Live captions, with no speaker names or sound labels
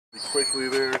Quickly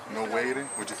there, no waiting.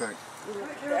 What'd you think?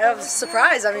 I was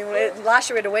surprised. I mean, last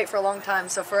year we had to wait for a long time,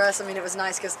 so for us, I mean, it was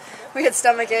nice because we had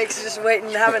stomach aches just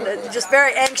waiting, just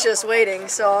very anxious waiting.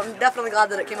 So I'm definitely glad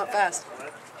that it came up fast.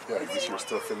 Yeah, I guess you were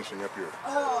still finishing up your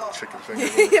chicken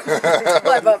fingers.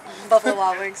 Buffalo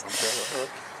Wild Wings.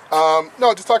 Okay.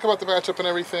 No, just talk about the matchup and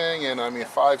everything. And I mean,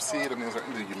 5 seed. I mean,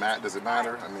 does it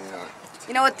matter? I mean.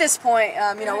 You know, at this point,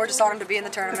 you know, we're just honored to be in the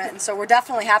tournament, and so we're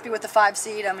definitely happy with the 5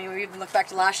 seed. I mean, we even look back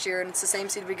to last year, and it's the same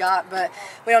seed we got, but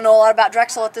we don't know a lot about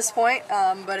Drexel at this point,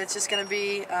 but it's just going to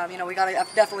be, you know, we got to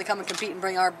definitely come and compete and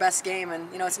bring our best game,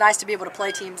 and, you know, it's nice to be able to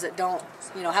play teams that don't,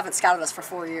 you know, haven't scouted us for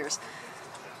 4 years.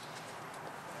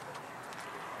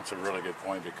 That's a really good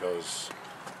point because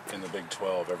in the Big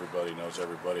 12, everybody knows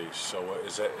everybody. So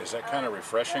is that kind of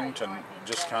refreshing to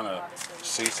just kind of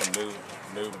see some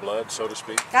new blood, so to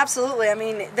speak? Absolutely. I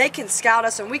mean, they can scout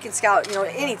us, and we can scout, you know,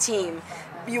 any team.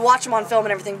 You watch them on film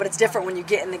and everything, but it's different when you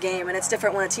get in the game, and it's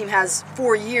different when a team has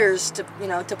 4 years to, you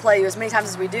know, to play you as many times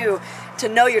as we do, to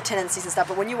know your tendencies and stuff.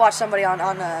 But when you watch somebody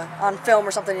on film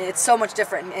or something, it's so much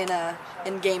different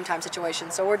in game time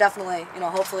situations. So we're definitely, you know,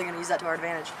 hopefully going to use that to our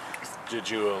advantage. Did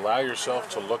you allow yourself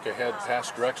to look ahead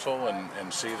past Drexel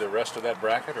and see the rest of that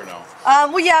bracket, or no?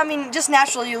 Well, yeah, I mean, just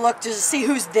naturally you look to see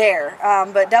who's there,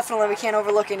 but definitely we can't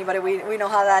overlook anybody. We know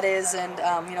how that is, and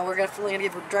you know, we're definitely going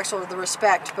to give Drexel the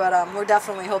respect, but we're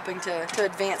definitely hoping to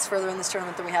advance further in this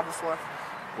tournament than we have before.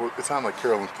 Well, it sounded like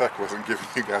Carolyn Peck wasn't giving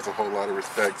you guys a whole lot of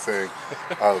respect, saying,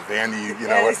 "Oh, Vandy, you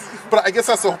know." But I guess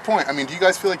that's the whole point. I mean, do you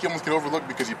guys feel like you almost get overlooked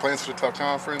because you play in such a tough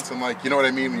conference, and like, you know what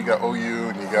I mean? You got OU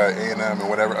and you got A&M and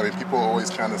whatever. I mean, people always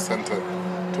kind of tend to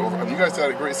over. I mean, you guys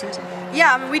had a great season.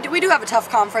 Yeah, I mean, we do have a tough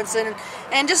conference,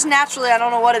 and just naturally, I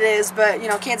don't know what it is, but you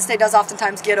know, Kansas State does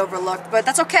oftentimes get overlooked, but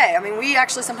that's okay. I mean, we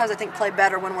actually sometimes I think play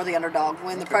better when we're the underdog,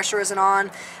 when the pressure isn't on.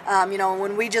 You know,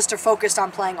 when we just are focused on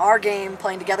playing our game,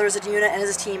 playing together as a unit and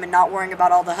as a team, and not worrying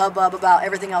about all the hubbub about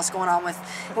everything else going on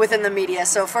within the media.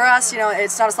 So for us, you know,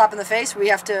 it's not a slap in the face. We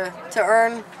have to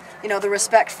earn, you know, the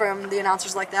respect from the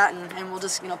announcers like that, and we'll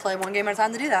just, you know, play one game at a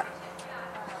time to do that.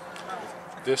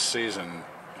 This season,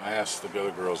 I asked the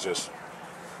other girls this.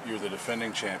 You're the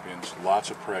defending champions, lots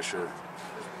of pressure.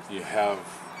 You have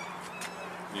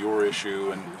your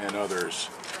issue and others.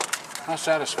 How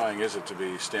satisfying is it to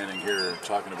be standing here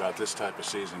talking about this type of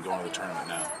season going to the tournament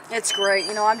now? It's great.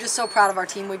 You know, I'm just so proud of our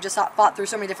team. We've just fought through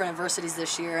so many different adversities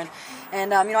this year, and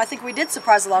you know, I think we did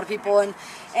surprise a lot of people. And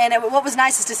what was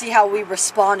nice is to see how we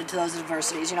responded to those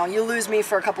adversities. You know, you lose me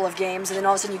for a couple of games, and then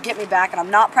all of a sudden you get me back, and I'm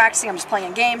not practicing. I'm just playing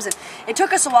in games, and it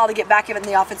took us a while to get back in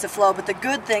the offensive flow. But the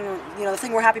good thing, you know, the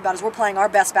thing we're happy about is we're playing our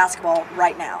best basketball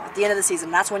right now at the end of the season.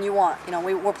 That's when you want. You know,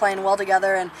 we're playing well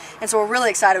together, and so we're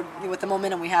really excited with the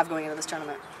momentum we have going into this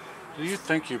tournament. Do you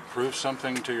think you proved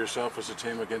something to yourself as a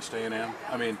team against A&M?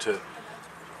 I mean,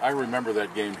 I remember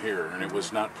that game here, and it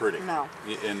was not pretty. No.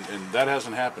 And that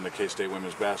hasn't happened to K-State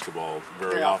women's basketball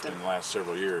very often in the last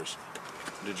several years.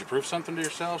 Did you prove something to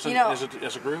yourselves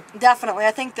as a group? Definitely.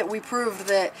 I think that we proved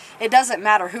that it doesn't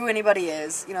matter who anybody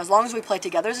is. You know, as long as we play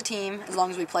together as a team, as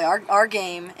long as we play our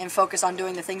game and focus on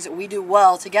doing the things that we do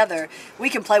well together, we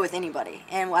can play with anybody.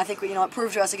 And I think, you know, it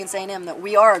proved to us against A&M that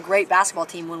we are a great basketball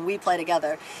team when we play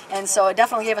together. And so it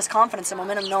definitely gave us confidence and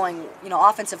momentum, knowing, you know,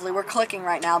 offensively we're clicking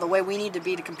right now the way we need to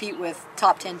be to compete with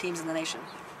top 10 teams in the nation.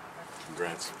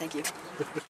 Congrats. Thank you.